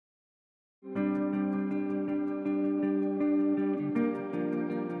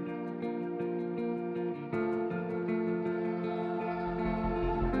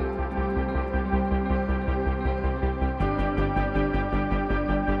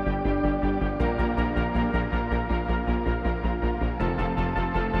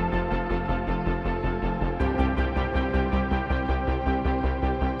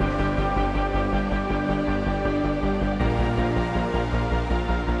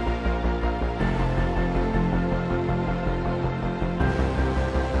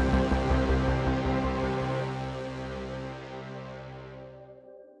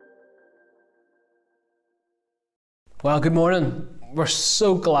Well, good morning. We're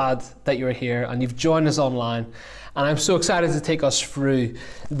so glad that you're here and you've joined us online. And I'm so excited to take us through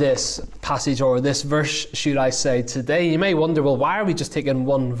this passage, or this verse, should I say, today. You may wonder, well, why are we just taking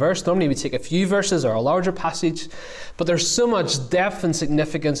one verse? Normally we take a few verses or a larger passage. But there's so much depth and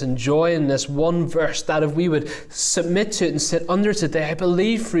significance and joy in this one verse that if we would submit to it and sit under today, I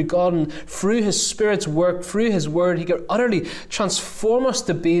believe through God and through His Spirit's work, through His Word, He could utterly transform us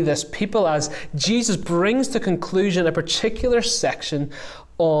to be this people as Jesus brings to conclusion a particular section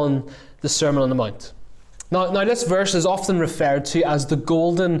on the Sermon on the Mount. Now, this verse is often referred to as the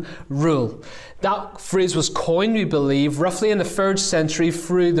Golden Rule. That phrase was coined, we believe, roughly in the 3rd century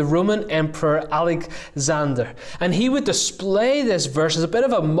through the Roman Emperor Alexander. And he would display this verse as a bit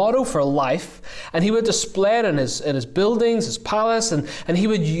of a motto for life, and he would display it in his buildings, his palace, and he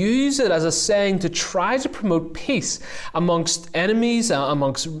would use it as a saying to try to promote peace amongst enemies,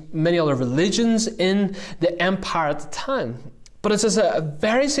 amongst many other religions in the empire at the time. But it's a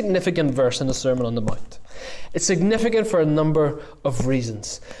very significant verse in the Sermon on the Mount. It's significant for a number of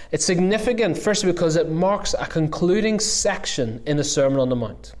reasons. It's significant, firstly, because it marks a concluding section in the Sermon on the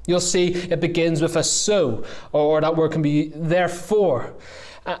Mount. You'll see it begins with a so, or that word can be therefore.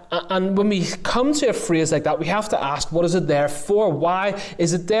 And when we come to a phrase like that, we have to ask, what is it there for? Why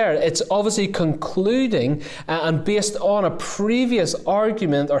is it there? It's obviously concluding and based on a previous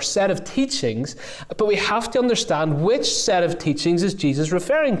argument or set of teachings, but we have to understand which set of teachings is Jesus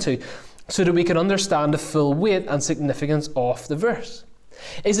referring to, so that we can understand the full weight and significance of the verse.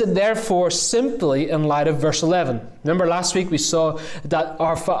 Is it therefore simply in light of verse 11? Remember last week we saw that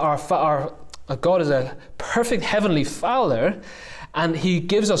our God is a perfect heavenly Father, and He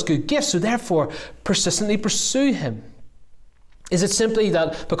gives us good gifts, so therefore persistently pursue Him. Is it simply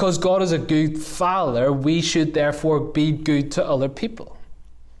that because God is a good Father, we should therefore be good to other people?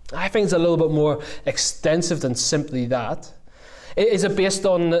 I think it's a little bit more extensive than simply that. Is it based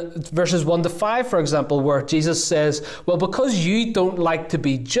on verses 1 to 5, for example, where Jesus says, well, because you don't like to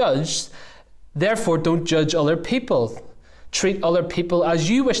be judged, therefore don't judge other people. Treat other people as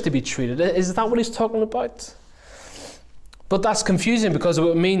you wish to be treated. Is that what He's talking about? But that's confusing, because it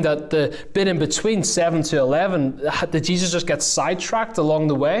would mean that the bit in between 7 to 11, did Jesus just get sidetracked along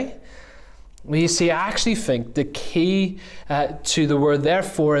the way? Well, you see, I actually think the key to the word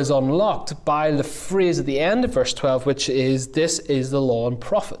therefore is unlocked by the phrase at the end of verse 12, which is, this is the law and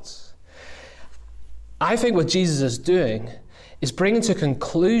prophets. I think what Jesus is doing is bringing to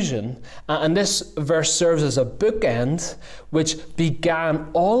conclusion, and this verse serves as a bookend, which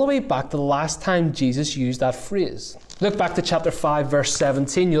began all the way back to the last time Jesus used that phrase. Look back to chapter 5, verse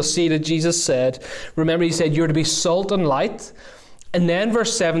 17. You'll see that Jesus said, remember, He said, you're to be salt and light. And then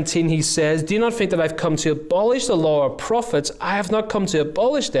verse 17, He says, do not think that I've come to abolish the law or prophets. I have not come to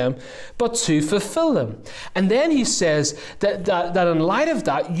abolish them, but to fulfill them. And then He says that in light of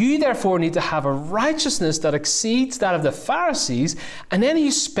that, you therefore need to have a righteousness that exceeds that of the Pharisees. And then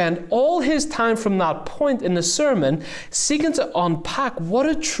He spent all His time from that point in the sermon seeking to unpack what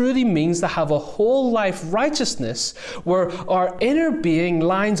it truly means to have a whole life righteousness, where our inner being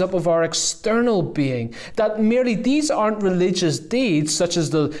lines up with our external being. That merely these aren't religious deeds, such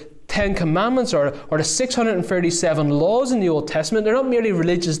as the 10 Commandments or the 637 laws in the Old Testament. They're not merely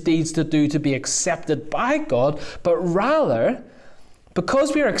religious deeds to do to be accepted by God, but rather,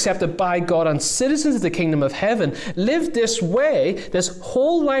 because we are accepted by God and citizens of the kingdom of heaven, live this way, this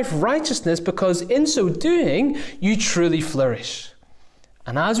whole life righteousness, because in so doing, you truly flourish.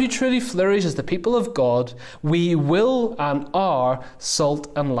 And as we truly flourish as the people of God, we will and are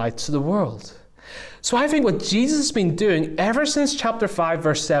salt and light to the world. So I think what Jesus has been doing ever since chapter 5,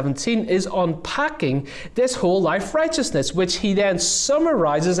 verse 17, is unpacking this whole life righteousness, which He then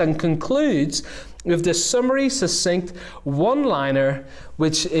summarizes and concludes with this summary, succinct one-liner,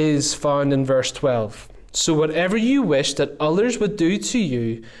 which is found in verse 12. So whatever you wish that others would do to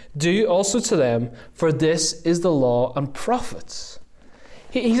you, do also to them, for this is the law and prophets.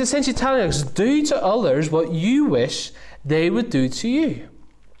 He's essentially telling us, do to others what you wish they would do to you.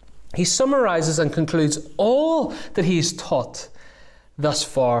 He summarizes and concludes all that He's taught thus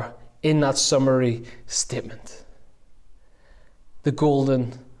far in that summary statement. The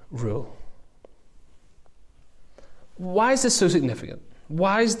Golden Rule. Why is this so significant?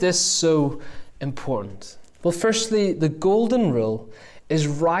 Why is this so important? Well, firstly, the Golden Rule is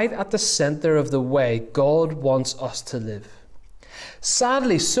right at the center of the way God wants us to live.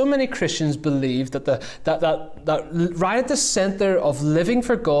 Sadly, so many Christians believe that right at the center of living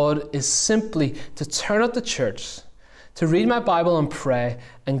for God is simply to turn up the church, to read my Bible and pray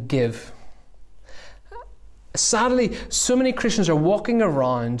and give. Sadly, so many Christians are walking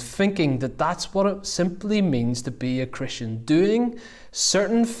around thinking that that's what it simply means to be a Christian, doing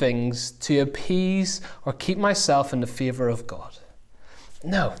certain things to appease or keep myself in the favour of God.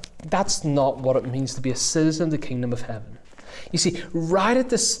 No, that's not what it means to be a citizen of the kingdom of heaven. You see, right at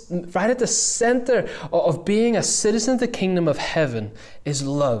the centre of being a citizen of the kingdom of heaven is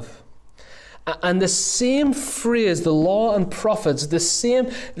love. And the same phrase, the law and prophets, the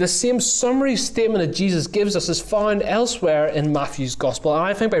same summary statement that Jesus gives us is found elsewhere in Matthew's gospel. And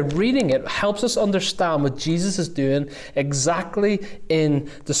I think by reading it helps us understand what Jesus is doing exactly in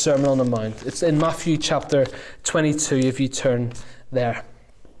the Sermon on the Mount. It's in Matthew chapter 22, if you turn there.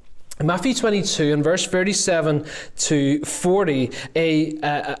 In Matthew 22, in verse 37 to 40,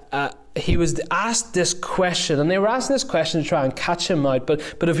 he was asked this question, and they were asking this question to try and catch him out, but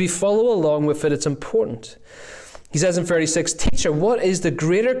if we follow along with it, it's important. He says in 36, "Teacher, what is the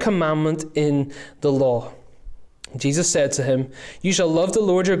greater commandment in the law?" Jesus said to him, "You shall love the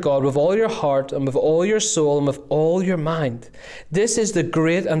Lord your God with all your heart and with all your soul and with all your mind. This is the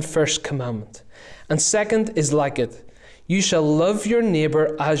great and first commandment. And second is like it. You shall love your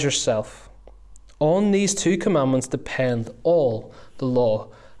neighbour as yourself. On these two commandments depend all the law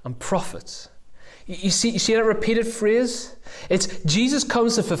and prophets." You see that repeated phrase? It's Jesus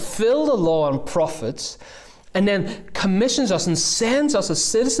comes to fulfill the law and prophets, and then commissions us and sends us as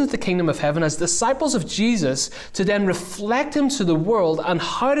citizens of the kingdom of heaven, as disciples of Jesus, to then reflect him to the world. And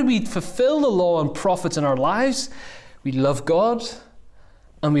how do we fulfill the law and prophets in our lives? We love God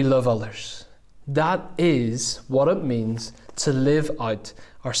and we love others. That is what it means to live out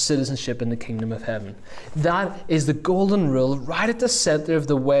our citizenship in the kingdom of heaven. That is the golden rule right at the center of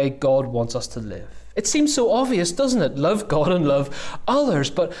the way God wants us to live. It seems so obvious, doesn't it? Love God and love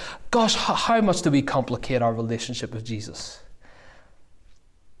others. But gosh, how much do we complicate our relationship with Jesus?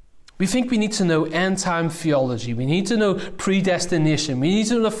 We think we need to know end-time theology. We need to know predestination. We need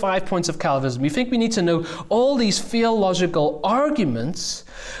to know the 5 points of Calvinism. We think we need to know all these theological arguments,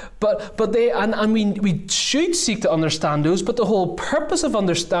 but we should seek to understand those, but the whole purpose of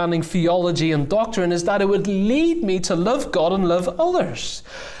understanding theology and doctrine is that it would lead me to love God and love others.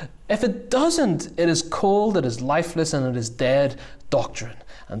 If it doesn't, it is cold, it is lifeless, and it is dead doctrine.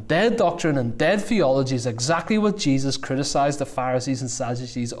 And dead doctrine and dead theology is exactly what Jesus criticized the Pharisees and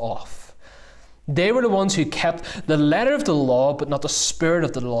Sadducees of. They were the ones who kept the letter of the law, but not the spirit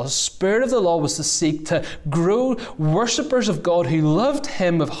of the law. The spirit of the law was to seek to grow worshippers of God who loved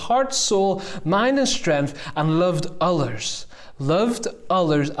him with heart, soul, mind, and strength, and loved others. Loved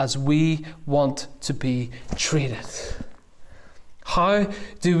others as we want to be treated. How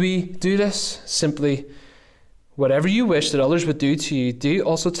do we do this? Simply, whatever you wish that others would do to you, do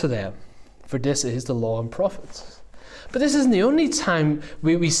also to them, for this is the law and prophets. But this isn't the only time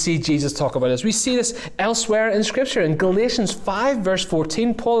we see Jesus talk about this. We see this elsewhere in Scripture. In Galatians 5, verse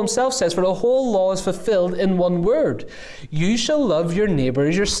 14, Paul himself says, "For the whole law is fulfilled in one word. You shall love your neighbour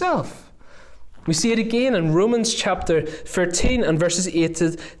as yourself." We see it again in Romans chapter 13 and verses 8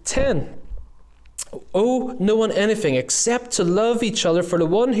 to 10. "Owe no one anything except to love each other, for the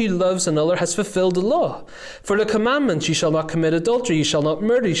one who loves another has fulfilled the law. For the commandments, you shall not commit adultery, you shall not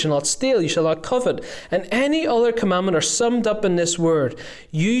murder, you shall not steal, you shall not covet, and any other commandment are summed up in this word: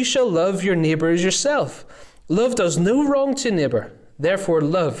 you shall love your neighbour as yourself. Love does no wrong to neighbour. Therefore,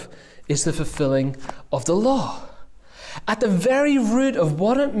 love is the fulfilling of the law." At the very root of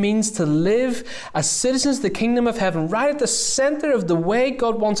what it means to live as citizens of the kingdom of heaven, right at the center of the way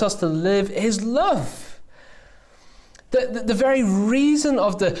God wants us to live, is love. The very reason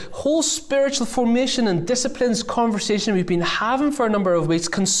of the whole spiritual formation and disciplines conversation we've been having for a number of weeks,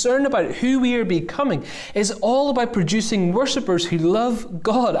 concerned about who we are becoming, is all about producing worshippers who love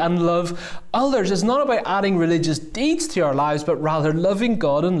God and love others. It's not about adding religious deeds to our lives, but rather loving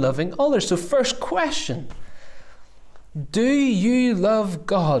God and loving others. So first question: do you love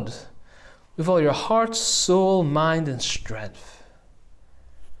God with all your heart, soul, mind, and strength?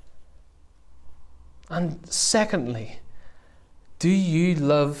 And secondly, do you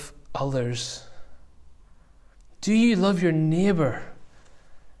love others? Do you love your neighbour?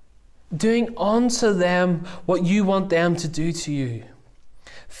 Doing unto them what you want them to do to you.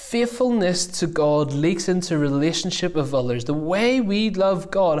 Faithfulness to God leaks into relationship with others. The way we love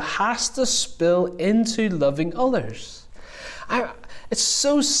God has to spill into loving others. It's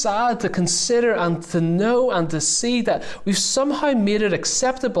so sad to consider and to know and to see that we've somehow made it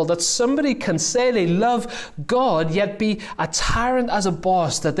acceptable that somebody can say they love God yet be a tyrant as a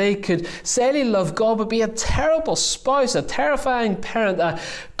boss, that they could say they love God but be a terrible spouse, a terrifying parent,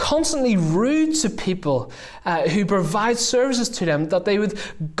 constantly rude to people who provide services to them, that they would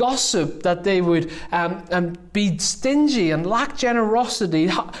gossip, that they would be stingy and lack generosity.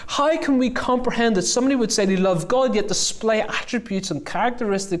 How can we comprehend that somebody would say they love God yet display attributes and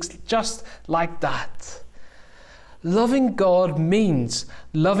characteristics just like that? Loving God means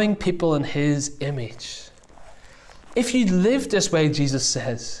loving people in His image. If you live this way, Jesus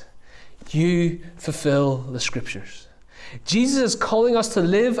says, you fulfill the Scriptures. Jesus is calling us to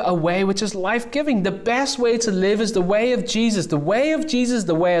live a way which is life-giving. The best way to live is the way of Jesus. The way of Jesus,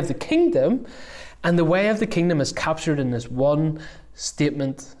 the way of the kingdom, and the way of the kingdom is captured in this one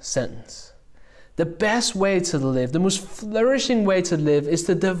statement sentence. The best way to live, the most flourishing way to live, is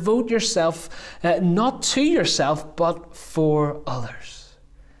to devote yourself not to yourself, but for others.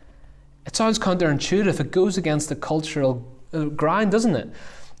 It sounds counterintuitive. It goes against the cultural grind, doesn't it?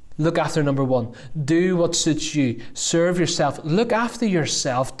 Look after number one. Do what suits you. Serve yourself. Look after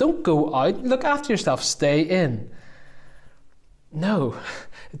yourself. Don't go out. Look after yourself. Stay in. No,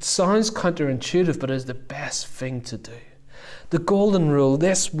 it sounds counterintuitive, but it is the best thing to do. The golden rule,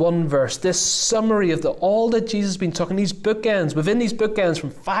 this one verse, this summary of all that Jesus has been talking, these bookends, within these bookends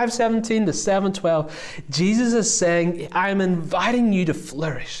from 5:17 to 7:12, Jesus is saying, I'm inviting you to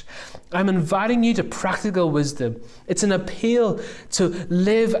flourish. I'm inviting you to practical wisdom. It's an appeal to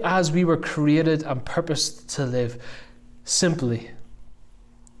live as we were created and purposed to live. Simply,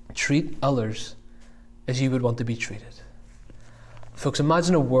 treat others as you would want to be treated. Folks,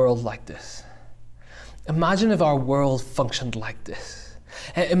 imagine a world like this. Imagine if our world functioned like this.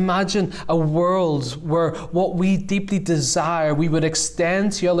 Imagine a world where what we deeply desire we would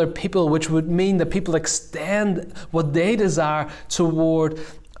extend to other people, which would mean that people extend what they desire toward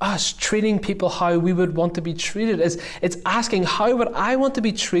us, treating people how we would want to be treated. It's asking, how would I want to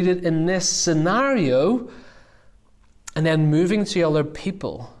be treated in this scenario? And then moving to other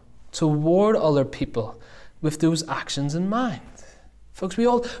people, toward other people, with those actions in mind. Folks, we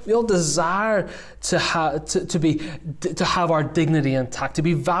all desire to have our dignity intact, to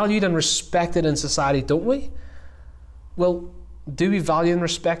be valued and respected in society, don't we? Well, do we value and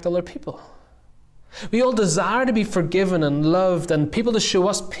respect other people? We all desire to be forgiven and loved and people to show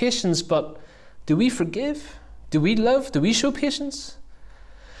us patience, but do we forgive? Do we love? Do we show patience?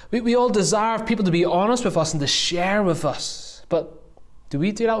 We all desire people to be honest with us and to share with us, but do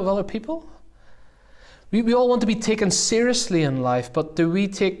we do that with other people? We all want to be taken seriously in life, but do we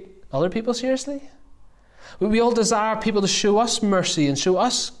take other people seriously? We all desire people to show us mercy and show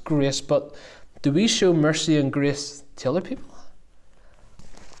us grace, but do we show mercy and grace to other people?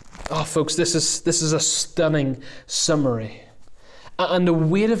 Oh, folks, this is a stunning summary. And the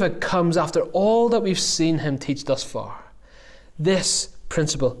weight of it comes after all that we've seen Him teach thus far. This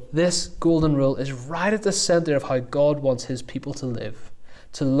principle, this golden rule, is right at the center of how God wants His people to live.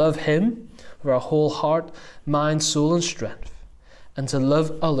 To love Him with our whole heart, mind, soul, and strength. And to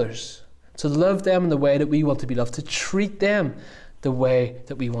love others. To love them in the way that we want to be loved. To treat them the way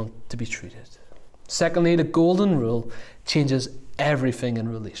that we want to be treated. Secondly, the golden rule changes everything in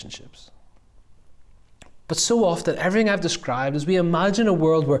relationships. But so often, everything I've described, as we imagine a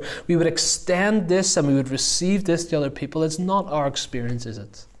world where we would extend this and we would receive this to other people, it's not our experience, is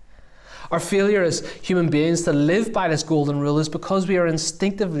it? Our failure as human beings to live by this golden rule is because we are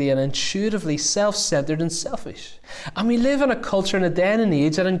instinctively and intuitively self-centered and selfish. And we live in a culture and a day and an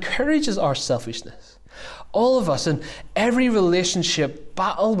age that encourages our selfishness. All of us in every relationship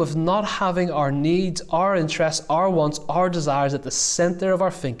battle with not having our needs, our interests, our wants, our desires at the center of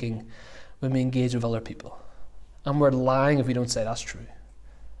our thinking when we engage with other people. And we're lying if we don't say that's true.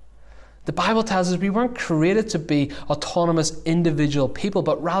 The Bible tells us we weren't created to be autonomous individual people,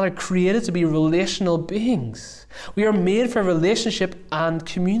 but rather created to be relational beings. We are made for relationship and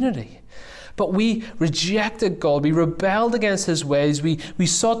community. But we rejected God. We rebelled against His ways. We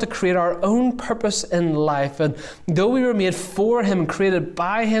sought to create our own purpose in life. And though we were made for Him and created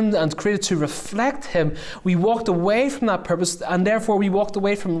by Him and created to reflect Him, we walked away from that purpose, and therefore we walked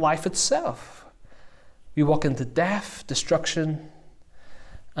away from life itself. We walk into death, destruction,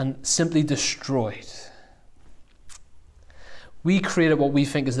 and simply destroyed. We created what we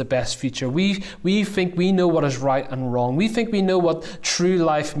think is the best future. We think we know what is right and wrong. We think we know what true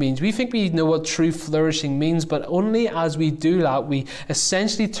life means. We think we know what true flourishing means, but only as we do that, we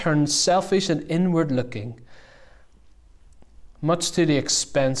essentially turn selfish and inward looking, much to the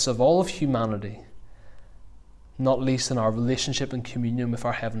expense of all of humanity, not least in our relationship and communion with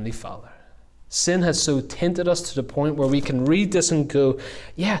our Heavenly Father. Sin has so tainted us to the point where we can read this and go,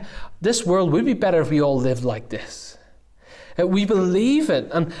 yeah, this world would be better if we all lived like this. We believe it,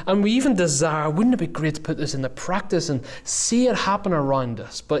 and we even desire, wouldn't it be great to put this into practice and see it happen around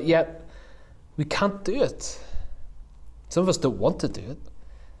us? But yet, we can't do it. Some of us don't want to do it,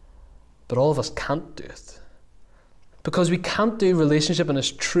 but all of us can't do it. Because we can't do relationship in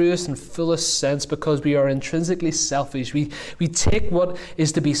its truest and fullest sense because we are intrinsically selfish. We take what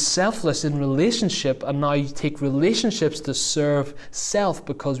is to be selfless in relationship and now take relationships to serve self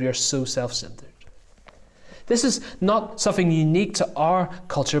because we are so self-centered. This is not something unique to our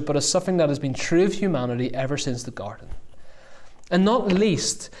culture, but is something that has been true of humanity ever since the garden. And not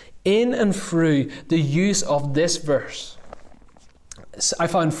least, in and through the use of this verse, I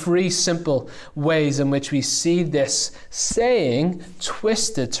found 3 simple ways in which we see this saying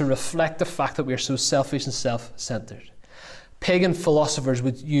twisted to reflect the fact that we are so selfish and self-centered. Pagan philosophers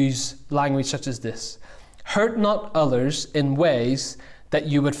would use language such as this: hurt not others in ways that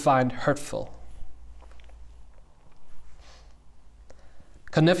you would find hurtful.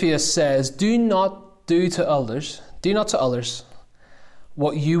 Coniferous says, do not to others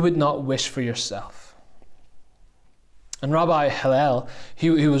what you would not wish for yourself. And Rabbi Hillel,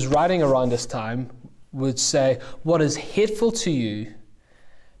 who was writing around this time, would say, what is hateful to you,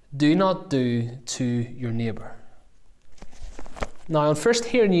 do not do to your neighbour. Now, on first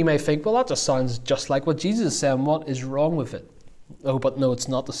hearing, you may think, well, that just sounds just like what Jesus is saying. What is wrong with it? Oh, but no, it's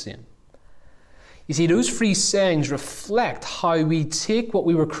not the same. You see, those 3 sayings reflect how we take what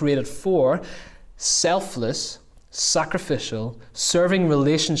we were created for, selfless, sacrificial, serving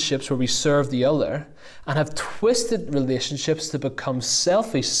relationships where we serve the other, and have twisted relationships to become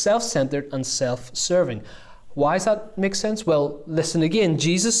selfish, self-centered, and self-serving. Why does that make sense? Well, listen again.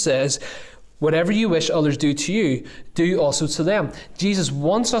 Jesus says, whatever you wish others do to you, do also to them. Jesus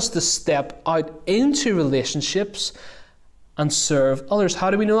wants us to step out into relationships and serve others.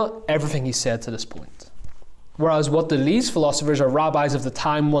 How do we know that? Everything he said to this point. Whereas what the these philosophers or rabbis of the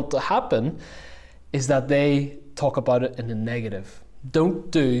time want to happen is that they talk about it in the negative.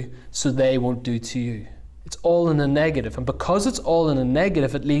 Don't do so they won't do to you. It's all in the negative. And because it's all in the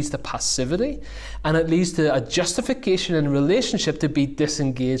negative, it leads to passivity and it leads to a justification in a relationship to be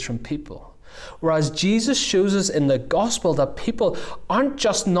disengaged from people. Whereas Jesus shows us in the gospel that people aren't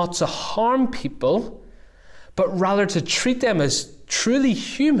just not to harm people, but rather to treat them as truly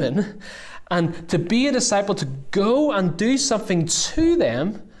human and to be a disciple, to go and do something to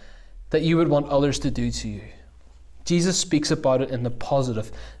them that you would want others to do to you. Jesus speaks about it in the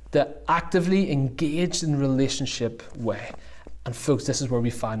positive, the actively engaged in relationship way. And folks, this is where we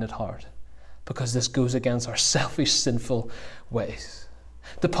find it hard, because this goes against our selfish, sinful ways.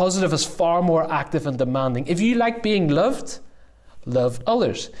 The positive is far more active and demanding. If you like being loved, love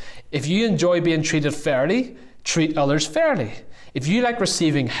others. If you enjoy being treated fairly, treat others fairly. If you like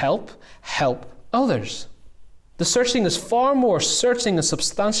receiving help, help others. The searching is far more searching and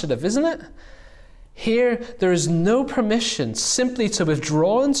substantive, isn't it? Here, there is no permission simply to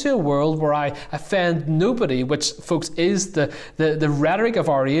withdraw into a world where I offend nobody, which, folks, is the rhetoric of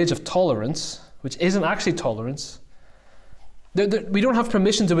our age of tolerance, which isn't actually tolerance. We don't have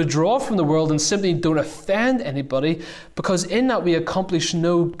permission to withdraw from the world and simply don't offend anybody, because in that we accomplish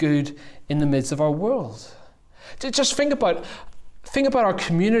no good in the midst of our world. Just think about our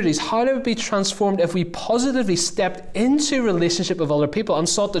communities. How would it be transformed if we positively stepped into relationship with other people and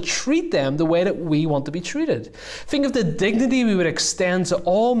sought to treat them the way that we want to be treated? Think of the dignity we would extend to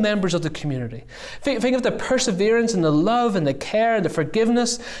all members of the community. Think of the perseverance and the love and the care and the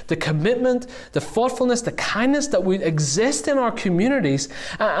forgiveness, the commitment, the thoughtfulness, the kindness that would exist in our communities.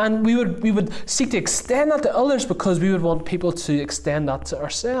 And we would seek to extend that to others because we would want people to extend that to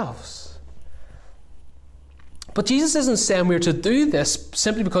ourselves. But Jesus isn't saying we're to do this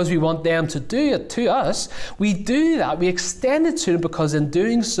simply because we want them to do it to us. We do that, we extend it to them because in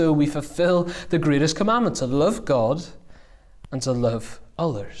doing so we fulfill the greatest commandment, to love God and to love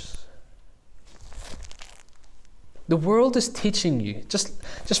others. The world is teaching you, just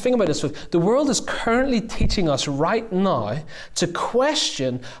think about this. The world is currently teaching us right now to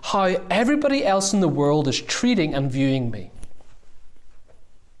question how everybody else in the world is treating and viewing me.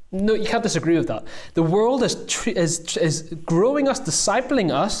 No, you can't disagree with that. The world is growing us, discipling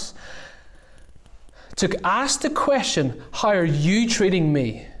us to ask the question, how are you treating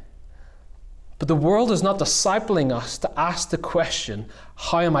me? But the world is not discipling us to ask the question,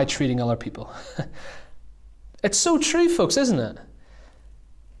 how am I treating other people? It's so true, folks, isn't it?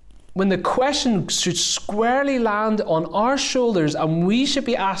 when the question should squarely land on our shoulders, and we should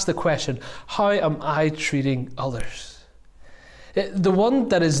be asked the question, how am I treating others? The one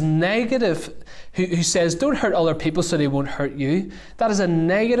that is negative, who says, don't hurt other people so they won't hurt you, that is a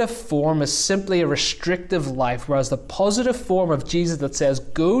negative form, is simply a restrictive life, whereas the positive form of Jesus that says,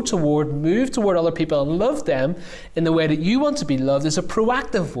 move toward other people and love them in the way that you want to be loved, is a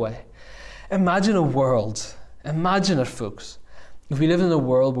proactive way. Imagine it, folks, if we lived in a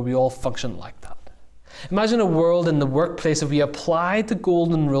world where we all function like that. Imagine a world in the workplace if we applied the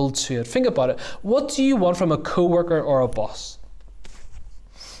golden rule to it. Think about it. What do you want from a co-worker or a boss?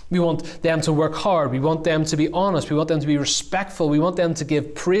 We want them to work hard. We want them to be honest. We want them to be respectful. We want them to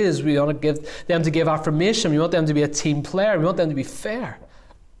give praise. We want them to give affirmation. We want them to be a team player. We want them to be fair.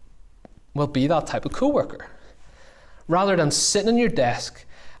 Well, be that type of co-worker, rather than sitting in your desk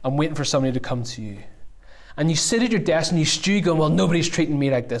and waiting for somebody to come to you. And you sit at your desk and you stew going, well, nobody's treating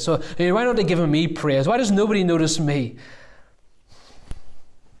me like this. So why aren't they giving me praise? Why does nobody notice me?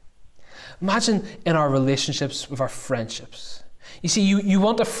 Imagine in our relationships with our friendships. You see, you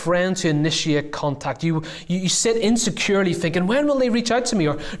want a friend to initiate contact. You sit insecurely thinking, when will they reach out to me?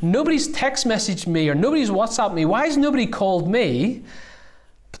 Or nobody's text messaged me, or nobody's WhatsApped me. Why has nobody called me?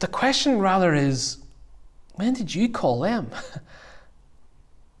 But the question rather is, when did you call them?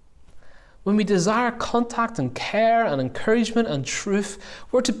 When we desire contact and care and encouragement and truth,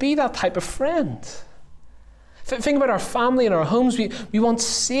 we're to be that type of friend. Think about our family and our homes. We want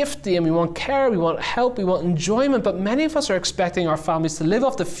safety and we want care, we want help, we want enjoyment, but many of us are expecting our families to live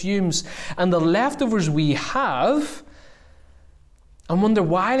off the fumes and the leftovers we have and wonder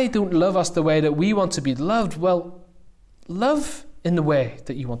why they don't love us the way that we want to be loved. Well, love in the way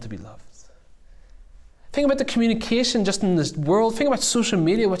that you want to be loved. Think about the communication just in this world. Think about social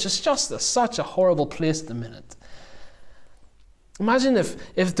media, which is just such a horrible place at the minute. Imagine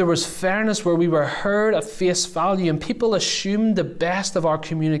if there was fairness where we were heard at face value and people assumed the best of our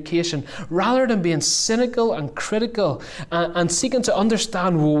communication rather than being cynical and critical and seeking to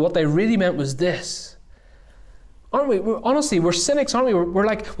understand, well, what they really meant was this. Aren't we? Honestly, we're cynics, aren't we? We're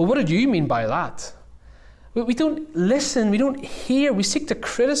like, well, what did you mean by that? We don't listen, we don't hear. We seek to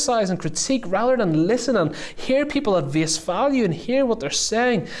criticize and critique rather than listen and hear people at face value and hear what they're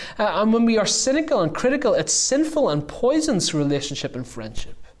saying. And when we are cynical and critical, it's sinful and poisons relationship and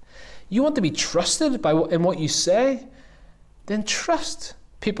friendship. You want to be trusted in what you say? Then trust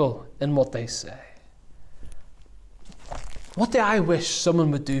people in what they say. What do I wish someone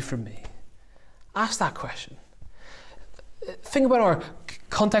would do for me? Ask that question. Think about our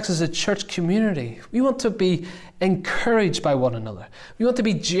context as a church community. We want to be encouraged by one another. We want to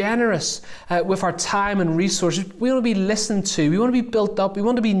be generous with our time and resources. We want to be listened to. We want to be built up. We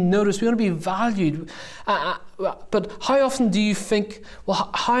want to be noticed. We want to be valued. But how often do you think,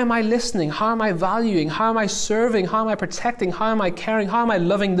 well, how am I listening? How am I valuing? How am I serving? How am I protecting? How am I caring? How am I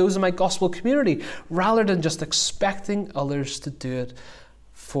loving those in my gospel community? Rather than just expecting others to do it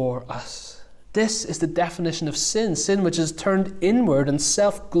for us. This is the definition of sin. Sin which is turned inward and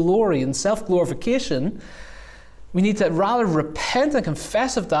self-glory and self-glorification. We need to rather repent and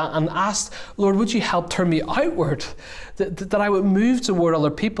confess of that and ask, Lord, would you help turn me outward? That I would move toward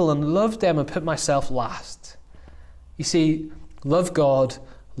other people and love them and put myself last. You see, love God,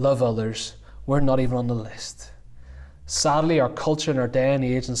 love others. We're not even on the list. Sadly, our culture in our day and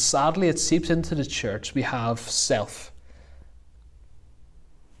age, and sadly it seeps into the church, we have self.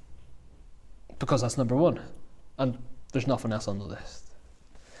 Because that's number one, and there's nothing else on the list.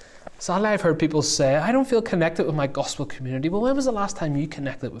 Sadly, I've heard people say, I don't feel connected with my gospel community. Well, when was the last time you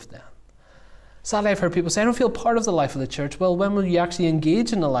connected with them? Sadly, I've heard people say, I don't feel part of the life of the church. Well, when will you actually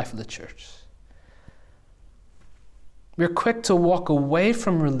engage in the life of the church? We're quick to walk away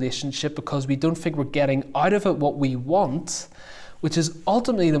from relationship because we don't think we're getting out of it what we want, which is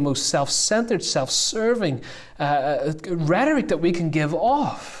ultimately the most self-centered, self-serving rhetoric that we can give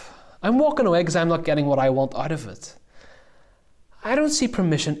off. I'm walking away because I'm not getting what I want out of it. I don't see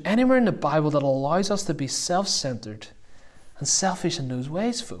permission anywhere in the Bible that allows us to be self-centered and selfish in those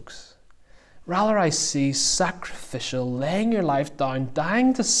ways, folks. Rather, I see sacrificial, laying your life down,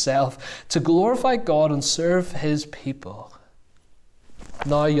 dying to self, to glorify God and serve His people.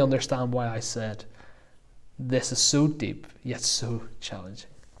 Now you understand why I said this is so deep, yet so challenging.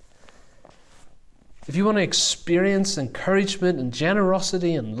 If you want to experience encouragement and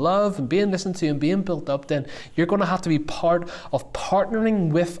generosity and love and being listened to and being built up, then you're going to have to be part of partnering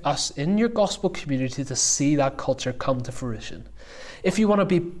with us in your gospel community to see that culture come to fruition. If you want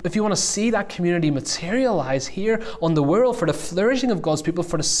to see that community materialize here on the world for the flourishing of God's people,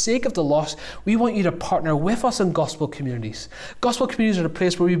 for the sake of the lost, we want you to partner with us in gospel communities. Gospel communities are a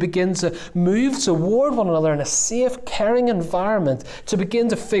place where we begin to move toward one another in a safe, caring environment, to begin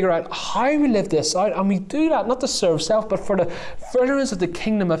to figure out how we live this out. And we do that not to serve self, but for the furtherance of the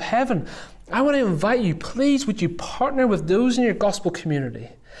kingdom of heaven. I want to invite you, please, would you partner with those in your gospel community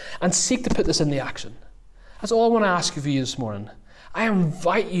and seek to put this into action? That's all I want to ask of you this morning. I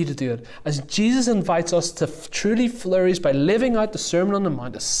invite you to do it as Jesus invites us to truly flourish by living out the Sermon on the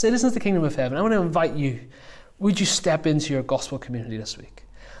Mount as citizens of the kingdom of heaven. I want to invite you, would you step into your gospel community this week?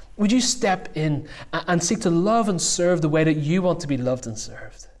 Would you step in and seek to love and serve the way that you want to be loved and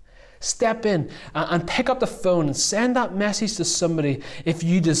served? Step in and pick up the phone and send that message to somebody if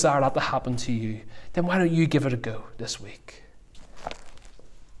you desire that to happen to you. Then why don't you give it a go this week?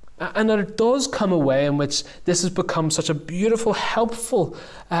 And there does come a way in which this has become such a beautiful, helpful,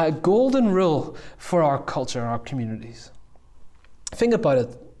 golden rule for our culture, our communities. Think about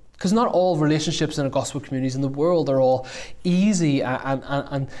it, because not all relationships in our gospel communities in the world are all easy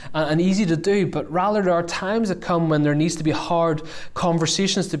and easy to do, but rather there are times that come when there needs to be hard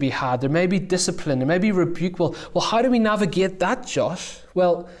conversations to be had. There may be discipline, there may be rebuke. Well, how do we navigate that, Josh?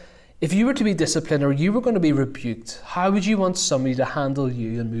 Well, if you were to be disciplined or you were going to be rebuked, how would you want somebody to handle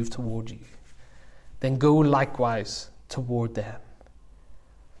you and move toward you? Then go likewise toward them.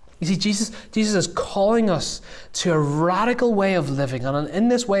 You see, Jesus is calling us to a radical way of living, and in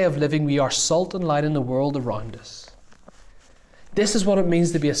this way of living, we are salt and light in the world around us. This is what it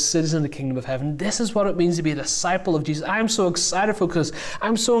means to be a citizen of the kingdom of heaven. This is what it means to be a disciple of Jesus. I'm so excited because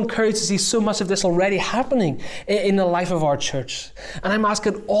I'm so encouraged to see so much of this already happening in the life of our church. And I'm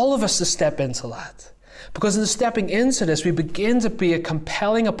asking all of us to step into that. Because in stepping into this, we begin to be a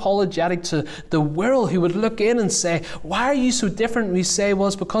compelling apologetic to the world who would look in and say, why are you so different? And we say, well,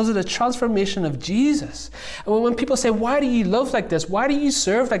 it's because of the transformation of Jesus. And when people say, why do you love like this? Why do you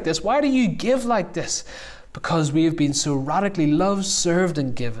serve like this? Why do you give like this? Because we have been so radically loved, served,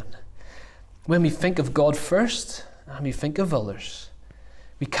 and given. When we think of God first, and we think of others,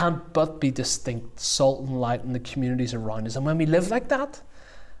 we can't but be distinct salt and light in the communities around us. And when we live like that,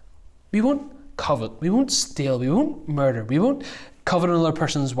 we won't covet, we won't steal, we won't murder, we won't covet another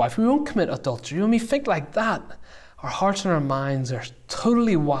person's wife, we won't commit adultery. When we think like that, our hearts and our minds are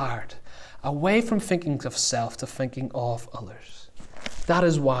totally wired away from thinking of self to thinking of others. That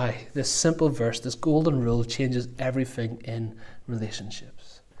is why this simple verse, this golden rule, changes everything in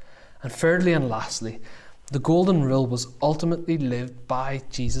relationships. And thirdly and lastly, the golden rule was ultimately lived by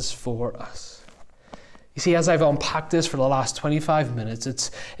Jesus for us. You see, as I've unpacked this for the last 25 minutes,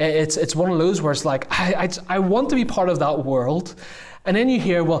 it's one of those where it's like, I want to be part of that world. And then you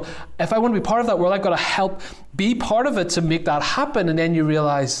hear, well, if I want to be part of that world, I've got to help be part of it to make that happen. And then you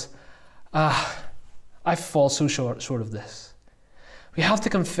realize, I fall so short of this. We have to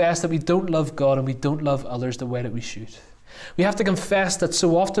confess that we don't love God and we don't love others the way that we should. We have to confess that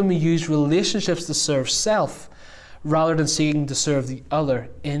so often we use relationships to serve self rather than seeking to serve the other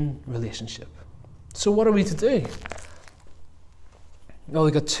in relationship. So what are we to do? Well,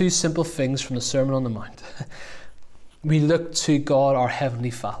 we've got two simple things from the Sermon on the Mount. We look to God, our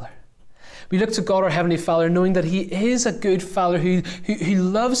Heavenly Father. We look to God, our Heavenly Father, knowing that He is a good Father who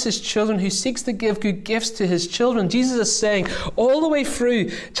loves His children, who seeks to give good gifts to His children. Jesus is saying all the way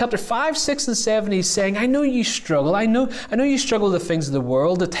through chapter 5, 6, and 7, He's saying, I know you struggle. I know you struggle with the things of the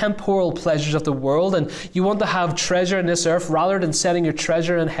world, the temporal pleasures of the world, and you want to have treasure in this earth rather than setting your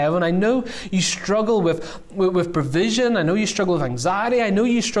treasure in heaven. I know you struggle with provision. I know you struggle with anxiety. I know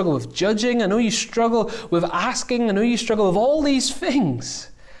you struggle with judging. I know you struggle with asking. I know you struggle with all these things.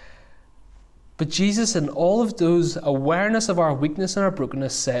 But Jesus, in all of those awareness of our weakness and our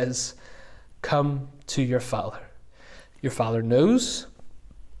brokenness, says, come to your Father. Your Father knows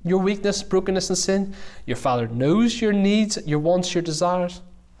your weakness, brokenness, and sin. Your Father knows your needs, your wants, your desires.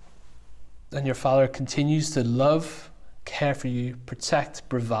 And your Father continues to love, care for you, protect,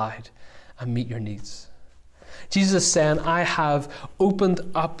 provide, and meet your needs. Jesus is saying, I have opened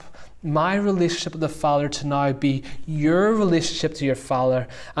up my relationship with the Father to now be your relationship to your Father,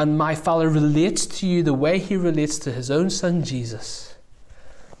 and my Father relates to you the way He relates to His own Son, Jesus.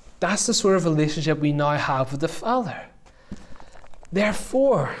 That's the sort of relationship we now have with the Father.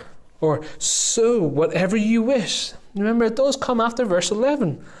 Therefore, or so, whatever you wish. Remember, it does come after verse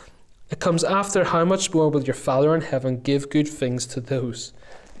 11. It comes after, how much more will your Father in heaven give good things to those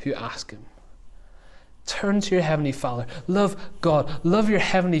who ask Him. Turn to your Heavenly Father. Love God. Love your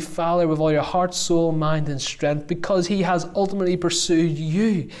Heavenly Father with all your heart, soul, mind, and strength, because He has ultimately pursued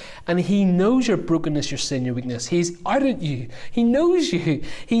you. And He knows your brokenness, your sin, your weakness. He's out at you. He knows you.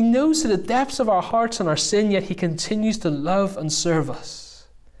 He knows to the depths of our hearts and our sin, yet He continues to love and serve us.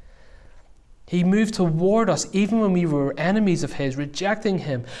 He moved toward us even when we were enemies of His, rejecting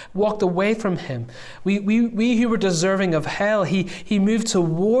Him, walked away from Him. We who were deserving of hell, He moved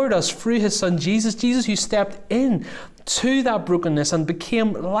toward us through His Son Jesus. Jesus who stepped in to that brokenness and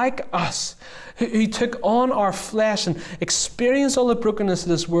became like us, who took on our flesh and experienced all the brokenness of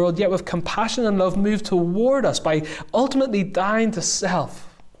this world, yet with compassion and love moved toward us by ultimately dying to self.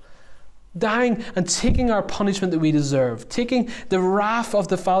 Dying and taking our punishment that we deserve, taking the wrath of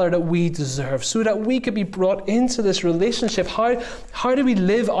the Father that we deserve, so that we could be brought into this relationship. How do we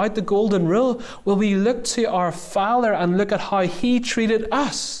live out the golden rule? Well, we look to our Father and look at how He treated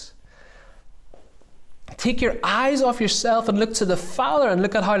us. Take your eyes off yourself and look to the Father and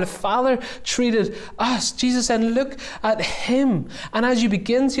look at how the Father treated us. Jesus said, look at Him. And as you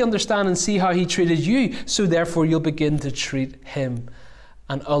begin to understand and see how He treated you, so therefore you'll begin to treat Him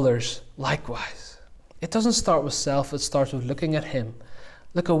and others likewise. It doesn't start with self, it starts with looking at Him.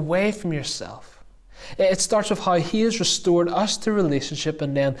 Look away from yourself. It starts with how He has restored us to relationship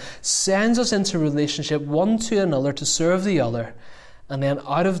and then sends us into relationship one to another to serve the other, and then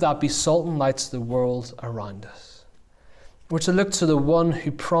out of that be salt and light to the world around us. We're to look to the one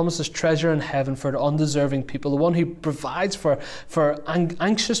who promises treasure in heaven for the undeserving people, the one who provides for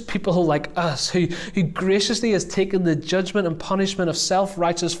anxious people like us, who graciously has taken the judgment and punishment of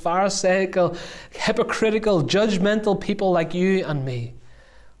self-righteous, pharisaical, hypocritical, judgmental people like you and me.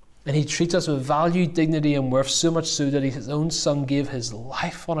 And He treats us with value, dignity, and worth, so much so that His own Son gave His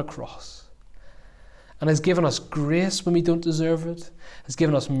life on a cross. And has given us grace when we don't deserve it, has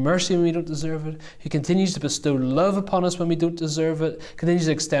given us mercy when we don't deserve it, who continues to bestow love upon us when we don't deserve it, continues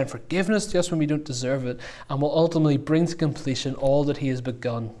to extend forgiveness to us when we don't deserve it, and will ultimately bring to completion all that He has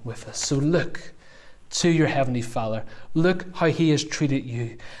begun with us. So look to your Heavenly Father. Look how He has treated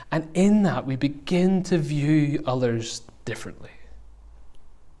you. And in that we begin to view others differently.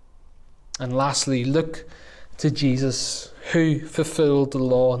 And lastly, look to Jesus, who fulfilled the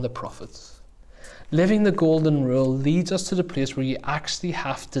law and the prophets. Living the golden rule leads us to the place where you actually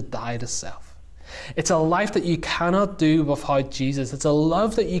have to die to self. It's a life that you cannot do without Jesus. It's a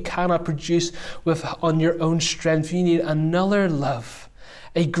love that you cannot produce on your own strength. You need another love,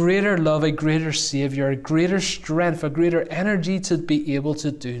 a greater Saviour, a greater strength, a greater energy to be able to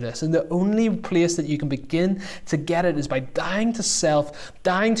do this. And the only place that you can begin to get it is by dying to self,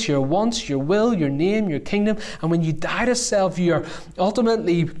 dying to your wants, your will, your name, your kingdom. And when you die to self, you are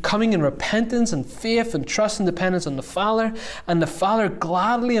ultimately coming in repentance and faith and trust and dependence on the Father. And the Father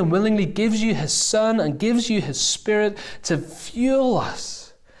gladly and willingly gives you His Son and gives you His Spirit to fuel us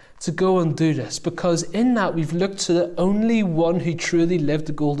to go and do this, because in that we've looked to the only one who truly lived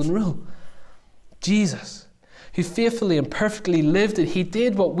the golden rule, Jesus, who faithfully and perfectly lived it. He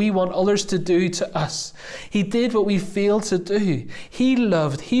did what we want others to do to us. He did what we fail to do. He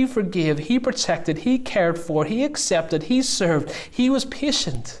loved, He forgave, He protected, He cared for, He accepted, He served, He was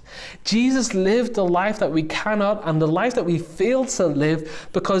patient. Jesus lived the life that we cannot and the life that we fail to live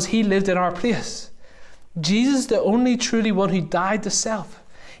because He lived in our place. Jesus, the only truly one who died to self.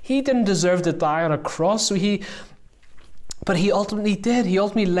 He didn't deserve to die on a cross, but He ultimately did. He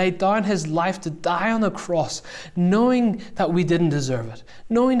ultimately laid down His life to die on the cross, knowing that we didn't deserve it,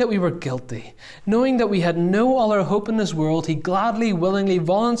 knowing that we were guilty, knowing that we had no other hope in this world. He gladly, willingly,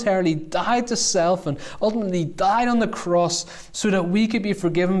 voluntarily died to self and ultimately died on the cross so that we could be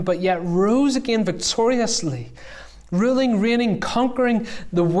forgiven, but yet rose again victoriously, ruling, reigning, conquering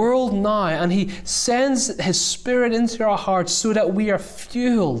the world now. And He sends His Spirit into our hearts so that we are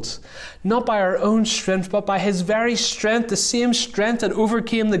fueled, not by our own strength, but by His very strength. The same strength that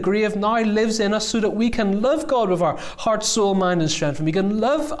overcame the grave now lives in us so that we can love God with our heart, soul, mind, and strength. And we can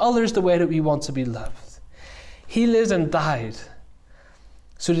love others the way that we want to be loved. He lived and died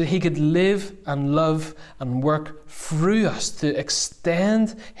so that He could live and love and work through us to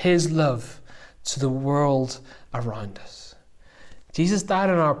extend His love to the world around us. Jesus died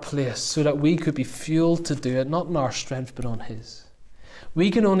in our place so that we could be fueled to do it, not in our strength, but on His.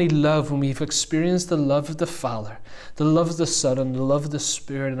 We can only love when we've experienced the love of the Father, the love of the Son, and the love of the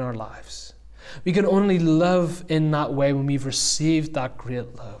Spirit in our lives. We can only love in that way when we've received that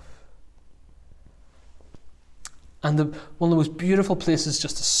great love. And one of the most beautiful places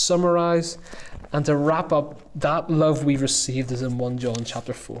just to summarize and to wrap up that love we've received is in 1 John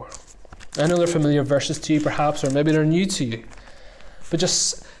chapter 4. I know they're familiar verses to you perhaps, or maybe they're new to you. But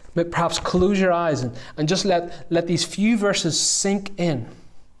just But perhaps close your eyes and just let these few verses sink in.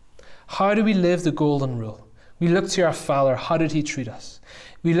 How do we live the golden rule? We look to our Father, how did he treat us?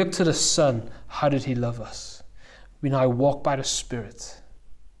 We look to the Son, how did he love us? We now walk by the Spirit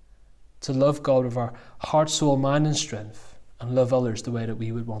to love God with our heart, soul, mind and strength, and love others the way that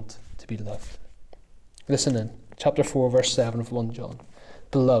we would want to be loved. Listen in, chapter 4, verse 7 of 1 John.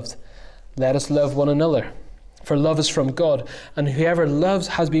 Beloved, let us love one another, for love is from God, and whoever loves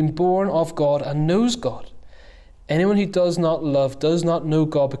has been born of God and knows God. Anyone who does not love does not know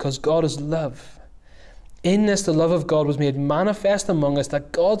God, because God is love. In this the love of God was made manifest among us,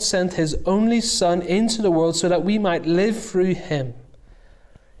 that God sent his only Son into the world so that we might live through him.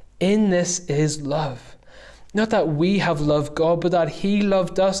 In this is love. Not that we have loved God, but that he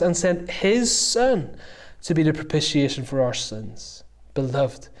loved us and sent his Son to be the propitiation for our sins.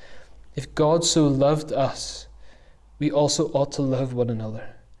 Beloved, if God so loved us, we also ought to love one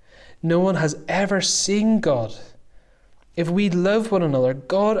another. No one has ever seen God. If we love one another,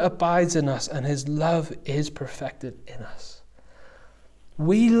 God abides in us and his love is perfected in us.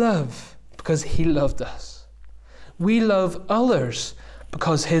 We love because he loved us. We love others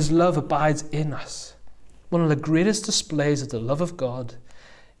because his love abides in us. One of the greatest displays of the love of God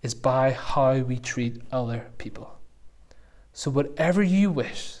is by how we treat other people. So whatever you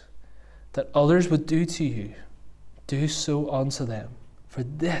wish that others would do to you, do so unto them, for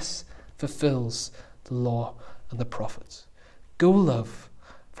this fulfills the law and the prophets. Go love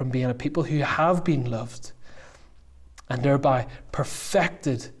from being a people who have been loved and thereby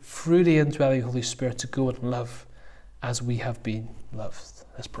perfected through the indwelling Holy Spirit to go and love as we have been loved.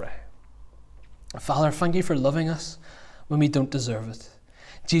 Let's pray. Father, thank you for loving us when we don't deserve it.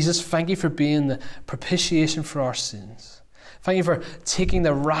 Jesus, thank you for being the propitiation for our sins. Thank you for taking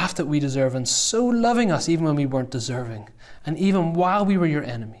the wrath that we deserve and so loving us even when we weren't deserving. And even while we were your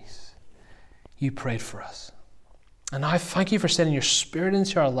enemies, you prayed for us. And I thank you for sending your Spirit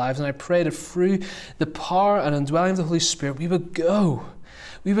into our lives. And I pray that through the power and indwelling of the Holy Spirit, we would go.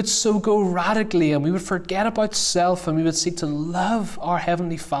 We would so go radically, and we would forget about self, and we would seek to love our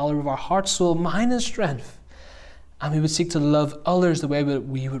Heavenly Father with our heart, soul, mind and strength. And we would seek to love others the way that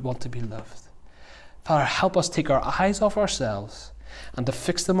we would want to be loved. Father, help us take our eyes off ourselves and to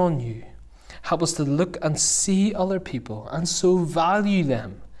fix them on you. Help us to look and see other people and so value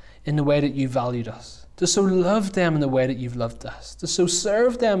them in the way that you valued us. To so love them in the way that you've loved us. To so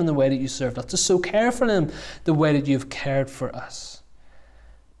serve them in the way that you served us. To so care for them the way that you've cared for us.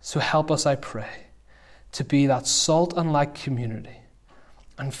 So help us, I pray, to be that salt and light community.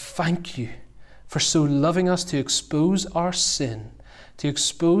 And thank you for so loving us to expose our sin, to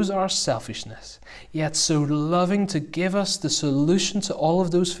expose our selfishness, yet so loving to give us the solution to all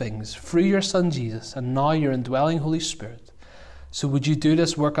of those things through your Son Jesus and now your indwelling Holy Spirit. So would you do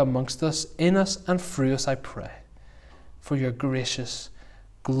this work amongst us, in us and through us, I pray. For your gracious,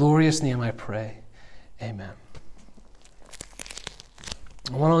 glorious name, I pray. Amen.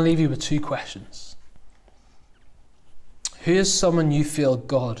 I want to leave you with two questions. Who is someone you feel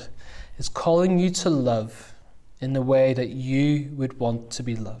God is calling you to love in the way that you would want to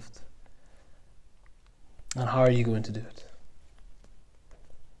be loved? And how are you going to do it?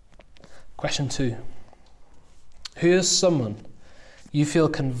 Question 2. Who is someone you feel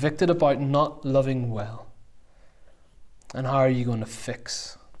convicted about not loving well? And how are you going to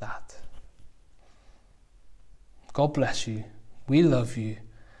fix that? God bless you. We love you.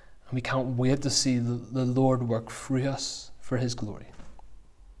 And we can't wait to see the Lord work through us for his glory.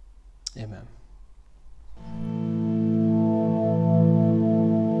 Amen.